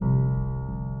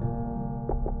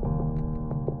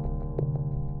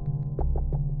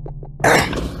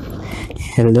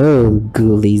Hello,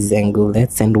 ghoulies and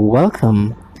ghoulettes, and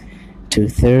welcome to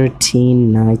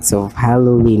 13 Nights of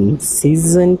Halloween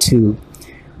Season 2.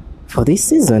 For this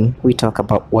season, we talk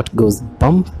about what goes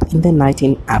bump in the night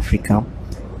in Africa,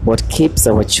 what keeps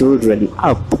our children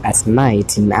up at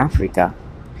night in Africa,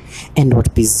 and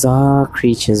what bizarre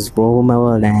creatures roam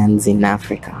our lands in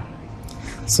Africa.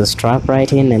 So strap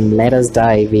right in and let us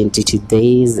dive into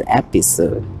today's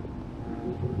episode.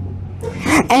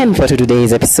 And for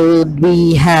today's episode,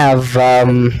 we have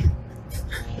our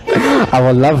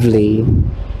lovely,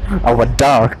 our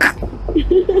dark,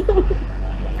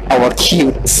 our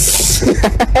cute,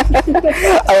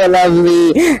 our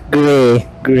lovely Gray.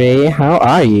 Gray, how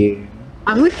are you?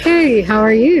 I'm okay. How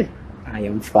are you? I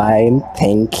am fine,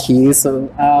 thank you.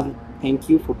 Thank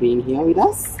you for being here with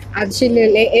us.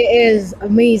 Absolutely. It is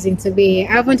amazing to be here.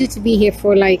 I wanted to be here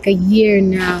for like a year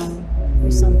now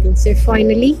or something. So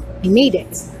finally, I made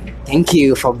it. Thank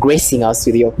you for gracing us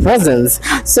with your presence.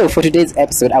 So for today's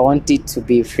episode, I want it to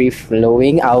be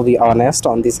free-flowing. I'll be honest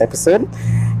on this episode.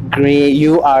 Gray,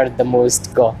 you are the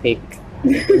most gothic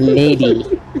lady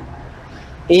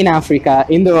in Africa,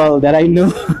 in the world that I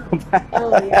know about.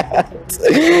 Oh,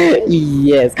 yeah.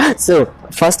 Yes. So,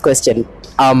 first question.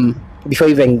 Before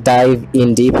we even dive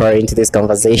in deeper into this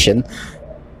conversation,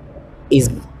 is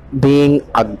being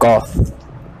a goth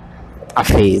a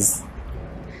phase?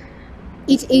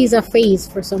 It is a phase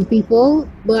for some people,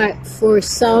 but for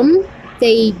some,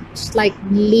 they just like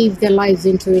live their lives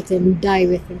into it and die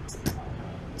with it.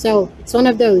 So it's one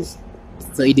of those.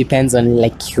 So it depends on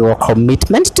like your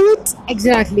commitment to it?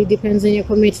 Exactly, depends on your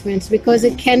commitments because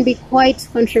it can be quite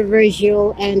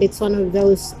controversial and it's one of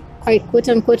those quite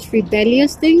quote-unquote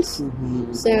rebellious things.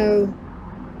 Mm-hmm. So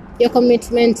your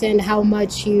commitment and how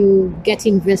much you get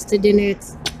invested in it,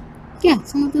 yeah,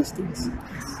 some of those things.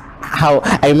 How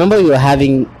I remember we were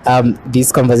having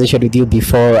this conversation with you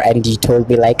before, and you told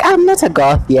me like, I'm not a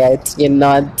goth yet. You're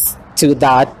not to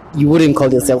that. You wouldn't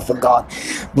call yourself a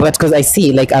goth, but because I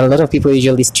see like a lot of people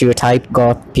usually stereotype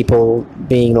goth people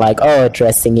being like, oh,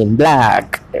 dressing in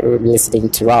black, listening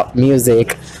to rap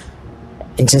music,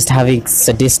 and just having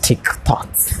sadistic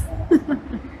thoughts.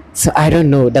 So I don't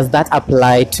know. Does that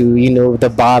apply to the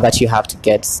bar that you have to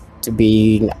get to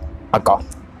being a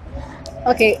goth?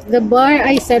 Okay, the bar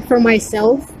I set for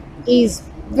myself is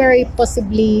very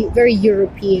possibly very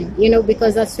European,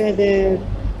 because that's where the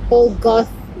whole goth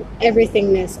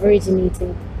everythingness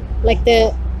originated. Like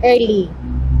the early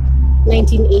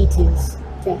 1980s,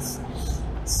 yes.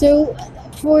 So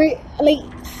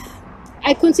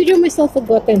I consider myself a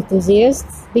goth enthusiast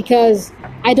because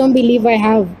I don't believe I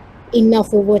have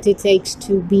enough of what it takes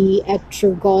to be a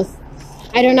true goth.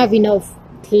 I don't have enough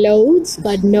clothes,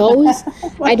 God knows.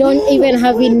 I don't even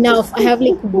have enough. I have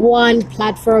like one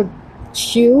platform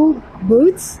shoe,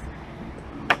 boots.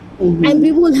 Mm-hmm. And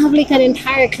people will have like an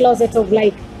entire closet of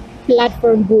like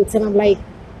platform boots. And I'm like,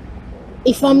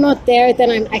 if I'm not there,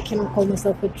 then I cannot call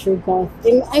myself a true goth.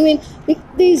 And, I mean,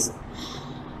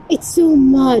 it's so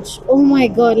much. Oh my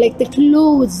God, like the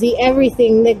clothes, the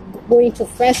everything, like going to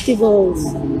festivals,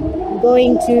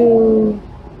 going to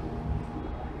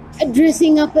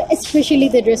dressing up, especially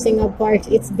the dressing up part,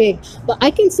 it's big. But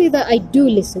I can say that I do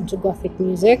listen to gothic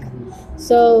music.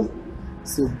 So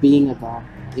being a goth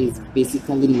is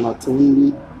basically not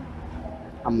only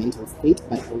a mental state,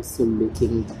 but also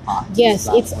looking the part. Yes,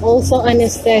 it's also an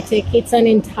aesthetic. It's an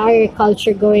entire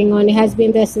culture going on. It has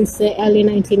been there since the early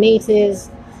 1980s.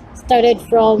 Started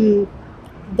from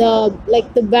the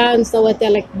bands that were there,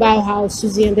 like Bauhaus,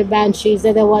 Susie and the Banshees.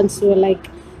 They're the ones who were like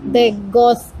the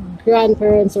goth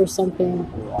grandparents or something.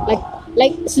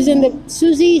 Like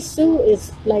Susie Sue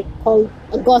is like called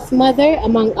a goth mother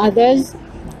among others.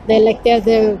 They're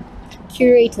the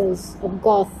curators of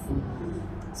goth.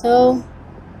 So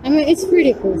I mean, it's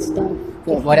pretty cool stuff.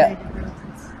 Yeah,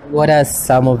 what are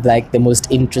some of like the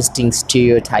most interesting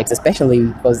stereotypes, especially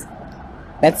because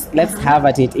let's have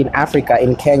at it in Africa,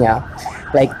 in Kenya,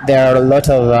 like there are a lot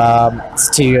of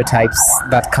stereotypes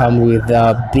that come with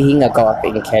being a goth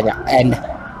in Kenya. And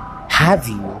have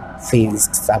you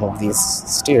faced some of these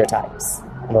stereotypes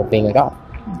about being a goth?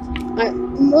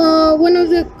 One of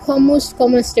the most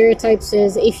common stereotypes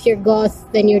is if you're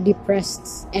goth, then you're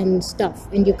depressed and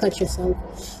stuff, and you cut yourself,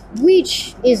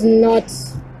 which is not.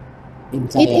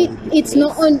 It's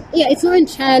not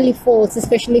entirely false,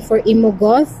 especially for emo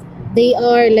goth. They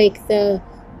are like the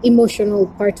emotional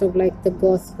part of like the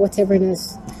goth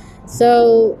whateverness.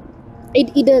 So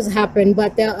it does happen,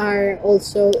 but there are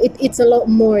also it's a lot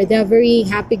more. There are very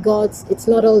happy gods. It's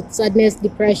not all sadness,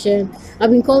 depression.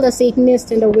 I've been called a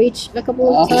Satanist and a witch a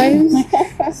couple of times.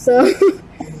 So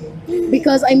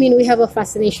Because I mean, we have a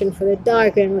fascination for the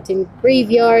dark. We're not in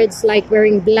graveyards, like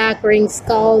wearing black, wearing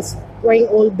skulls, wearing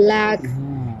all black,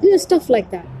 stuff like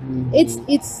that.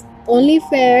 It's only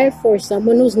fair for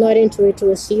someone who's not into it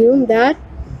to assume that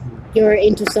you're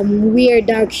into some weird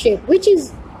dark shit, which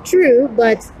is true,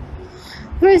 but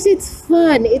for us it's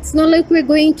fun. It's not like we're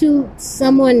going to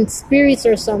someone's spirits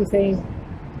or something.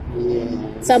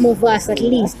 Some of us, at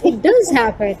least. It does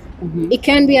happen. It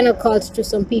can be an occult to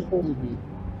some people.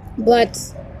 But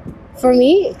for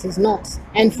me, it is not.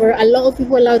 And for a lot of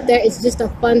people out there, it's just a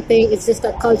fun thing. It's just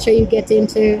a culture you get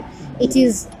into. It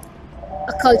is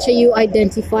a culture you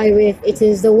identify with. It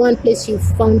is the one place you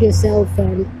found yourself,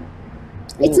 and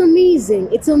it's amazing.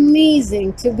 It's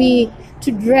amazing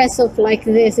to dress up like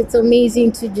this. It's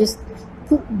amazing to just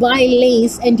buy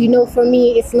lace. And for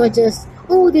me, it's not just,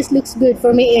 oh, this looks good.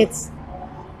 For me,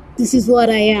 this is what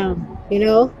I am.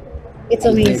 It's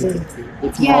amazing.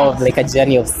 It's more of like a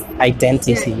journey of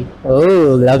identity.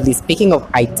 Oh, lovely. Speaking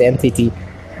of identity,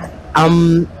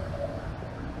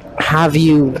 have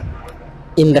you,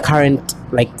 in the current,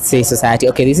 say, society,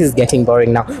 okay, this is getting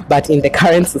boring now, but in the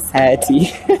current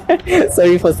society,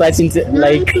 sorry for such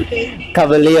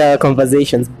cavalier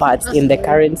conversations, but in the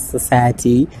current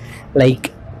society,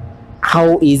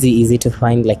 how easy is it to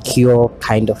find your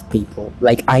kind of people?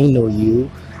 I know you,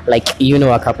 a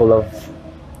couple of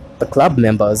the club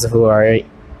members who are a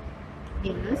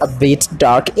bit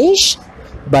darkish,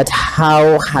 but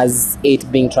how has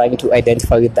it been trying to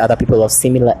identify with other people of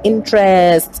similar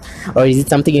interests? Or is it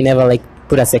something you never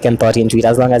put a second thought into it?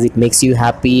 As long as it makes you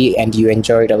happy and you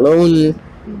enjoy it alone,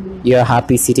 you're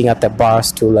happy sitting at the bar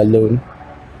stool alone?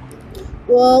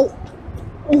 Well,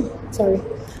 sorry.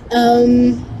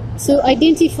 So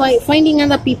finding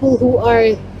other people who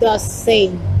are the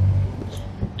same.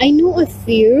 I know a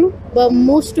few, but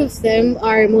most of them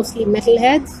are mostly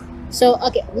metalheads. So,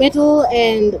 okay, metal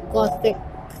and gothic,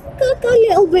 a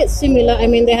little bit similar. I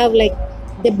mean, they have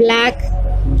the black,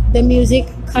 the music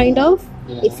kind of,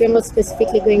 if you're not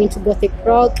specifically going into gothic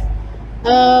rock.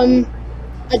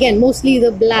 Again, mostly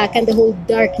the black and the whole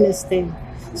darkness thing.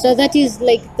 So that is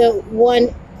the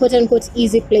one quote-unquote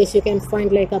easy place you can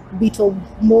find a bit of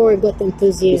more goth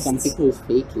enthusiasts. Some people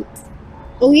fake it.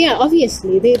 Oh yeah,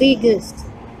 obviously, they exist.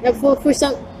 For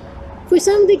some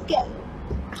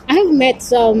I have met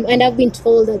some, and I've been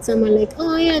told that some are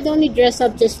oh yeah, they only dress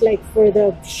up just for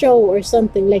the show or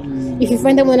something. If you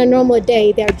find them on a normal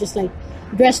day, they're just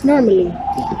dressed normally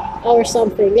or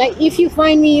something. If you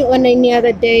find me on any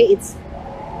other day,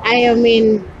 I am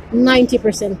in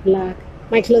 90% black.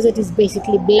 My closet is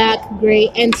basically black, gray,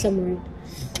 and some red.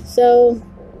 So,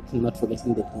 not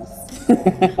forgetting the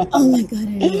piece. Oh my god,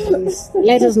 anyways.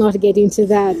 Let us not get into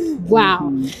that.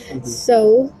 Wow.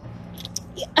 So,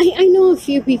 I know a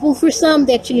few people. For some,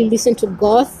 they actually listen to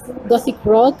gothic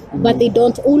rock, but they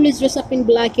don't always dress up in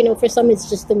black. For some, it's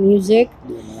just the music.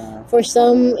 For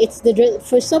some, it's the dress.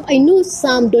 For some, I know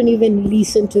some don't even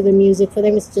listen to the music. For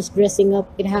them, it's just dressing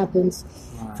up. It happens.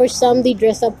 For some, they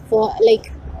dress up for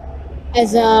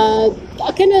as a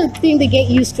kind of thing they get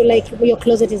used to. Your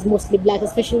closet is mostly black,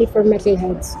 especially for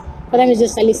metalheads. For them, it's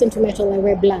just I listen to metal, I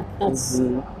wear black. That's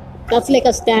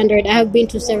a standard. I have been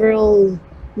to several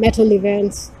metal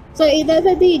events, so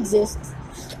they exist.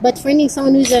 But finding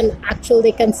someone who's an actual,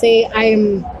 they can say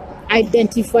I'm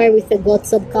identify with the goth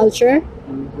subculture.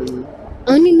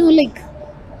 I only know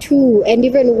two, and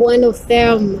even one of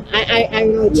them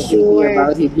I'm not sure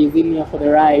about it. He's in here for the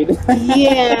ride.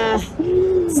 Yeah.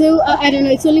 So I don't know,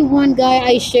 it's only one guy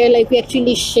I share, we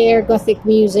actually share gothic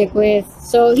music with,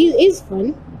 so he is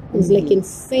fun. He's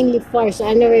insanely far, so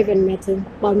I never even met him,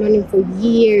 but I've known him for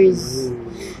years.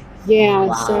 Yeah.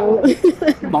 Wow. So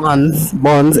bonds.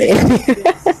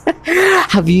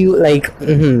 Have you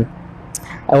I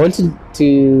wanted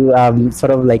to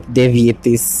sort of deviate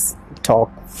this talk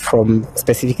from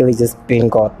specifically just being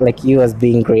goth, you as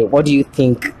being grey. What do you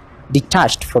think,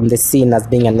 detached from the scene as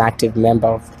being an active member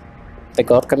of the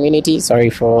goth community? Sorry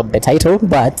for the title,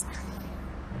 but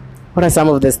what are some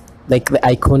of the the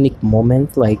iconic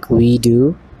moments we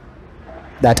do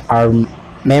that are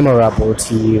memorable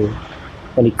to you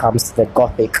when it comes to the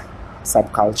gothic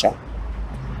subculture?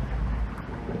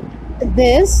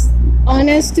 This,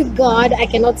 honest to God, I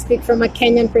cannot speak from a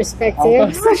Kenyan perspective.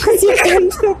 Because you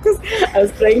can't. I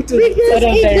was trying to sort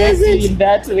of direct you in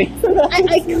that way.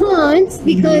 I can't,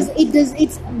 because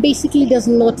it basically does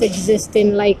not exist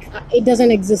in it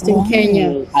doesn't exist in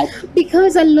Kenya.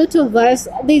 Because a lot of us,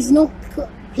 there's no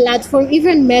platform.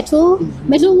 Even metal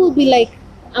will be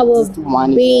our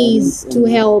base to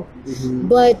help.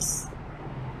 But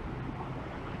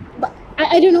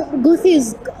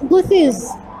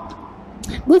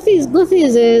goth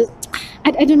is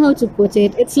I don't know how to put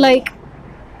it. It's like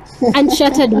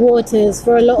uncharted waters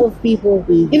for a lot of people.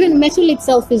 Even metal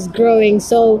itself is growing.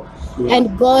 So,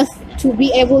 and goth to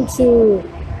be able to,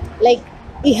 like,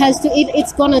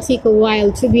 it's gonna take a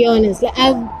while, to be honest. Like,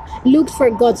 I've looked for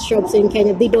goth shops in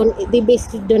Kenya. They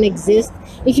basically don't exist.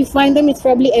 If you find them, it's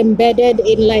probably embedded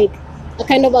in like a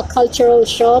kind of a cultural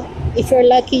shop. If you're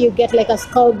lucky, you get like a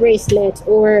skull bracelet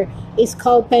or a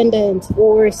skull pendant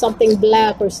or something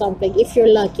black or something, if you're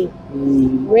lucky.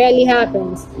 Rarely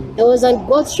happens. There was a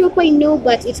goth shop I know,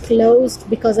 but it closed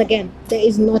because, again, there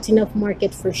is not enough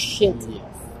market for shit.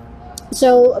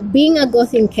 So being a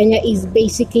goth in Kenya is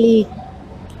basically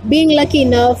being lucky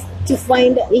enough to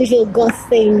find little goth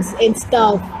things and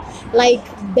stuff, like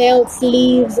belt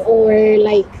sleeves or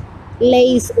like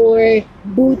lace or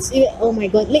boots. Oh my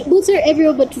god, like boots are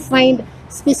everywhere, but to find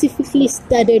specifically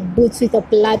studded boots with a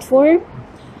platform,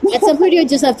 at some point you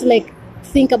just have to like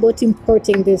think about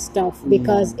importing this stuff,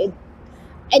 because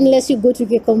unless you go to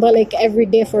Kikomba like every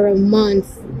day for a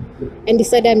month and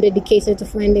decide I'm dedicated to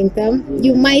finding them,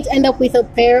 you might end up with a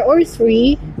pair or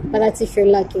three, but that's if you're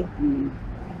lucky.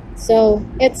 So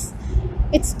it's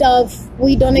tough.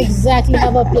 We don't exactly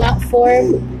have a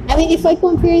platform. I mean, if I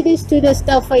compare this to the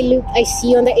stuff I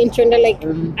see on the internet, like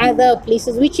other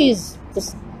places, which is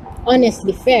just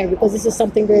honestly fair because this is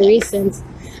something very recent.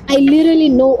 I literally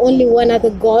know only one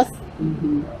other goth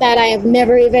that I have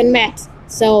never even met.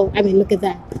 So I mean, look at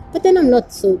that. But then I'm not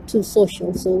too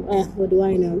social, so what do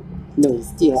I know? No,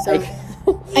 still. So,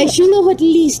 I should have at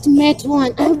least met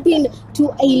one. I've been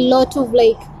to a lot of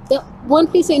like the one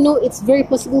place I know it's very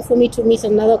possible for me to meet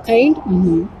another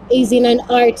kind is in an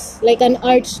art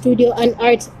studio, an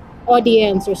art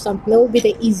audience or something. That would be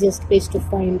the easiest place to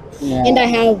find. And I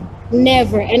have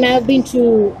never, and I've been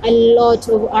to a lot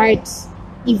of art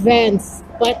events,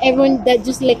 but everyone that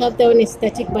just like have their own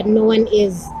aesthetic, but no one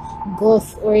is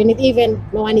goth or anything. Even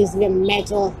no one is even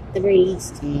metal at the very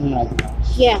least. Oh my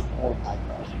gosh. Yeah. Oh my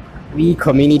gosh. We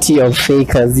community of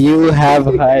fakers, you have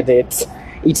heard it.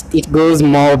 It goes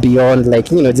more beyond like,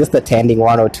 just attending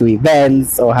one or two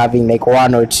events or having like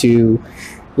one or two,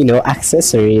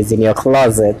 accessories in your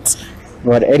closet.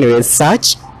 But anyway,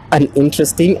 such an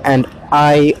interesting and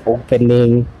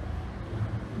eye-opening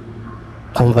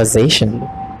conversation.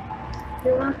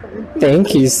 You're welcome.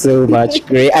 Thank you so much,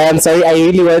 Gray. I am sorry, I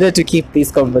really wanted to keep this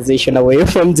conversation away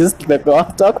from just the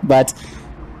goth talk, but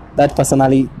that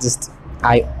personally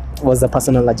was a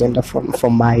personal agenda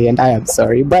from my end. I am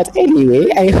sorry, but anyway,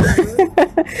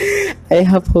 I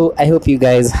hope you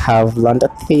guys have learned a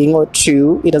thing or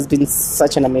two. It has been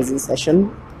such an amazing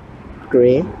session.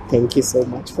 Gray, thank you so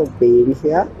much for being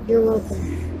here. You're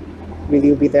welcome. Will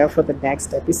you be there for the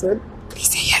next episode?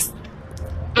 Please say yes.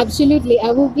 Absolutely,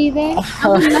 I will be there. I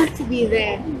would love to be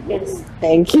there. Yes.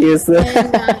 Thank you. So.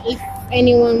 And if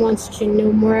anyone wants to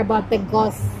know more about the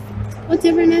goth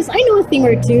whateverness, I know a thing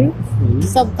or two.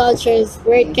 Subcultures,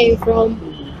 where it came from,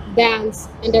 bands,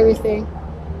 and everything.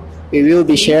 We will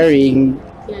be sharing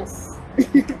Yes.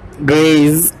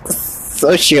 Gray's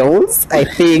socials. I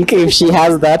think if she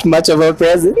has that much of a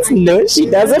presence. No, she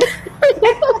doesn't.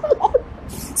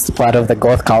 It's part of the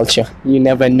goth culture. You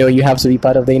never know. You have to be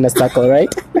part of the inner circle, right?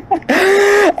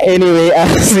 Anyway,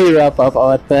 as we wrap up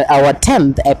our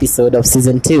 10th episode of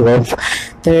season 2 of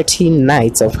 13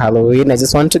 Nights of Halloween, I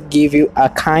just want to give you a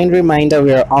kind reminder.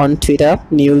 We're on Twitter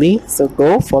newly, so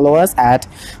go follow us at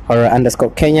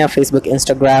horror_Kenya, Facebook,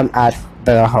 Instagram at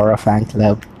the Horror Fan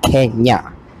Club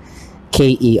Kenya,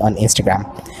 KE on Instagram.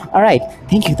 All right,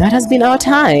 thank you. That has been our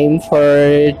time for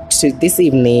this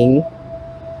evening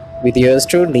with yours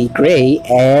truly, Gray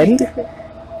and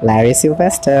Larry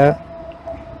Sylvester.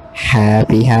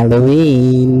 Happy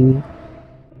Halloween.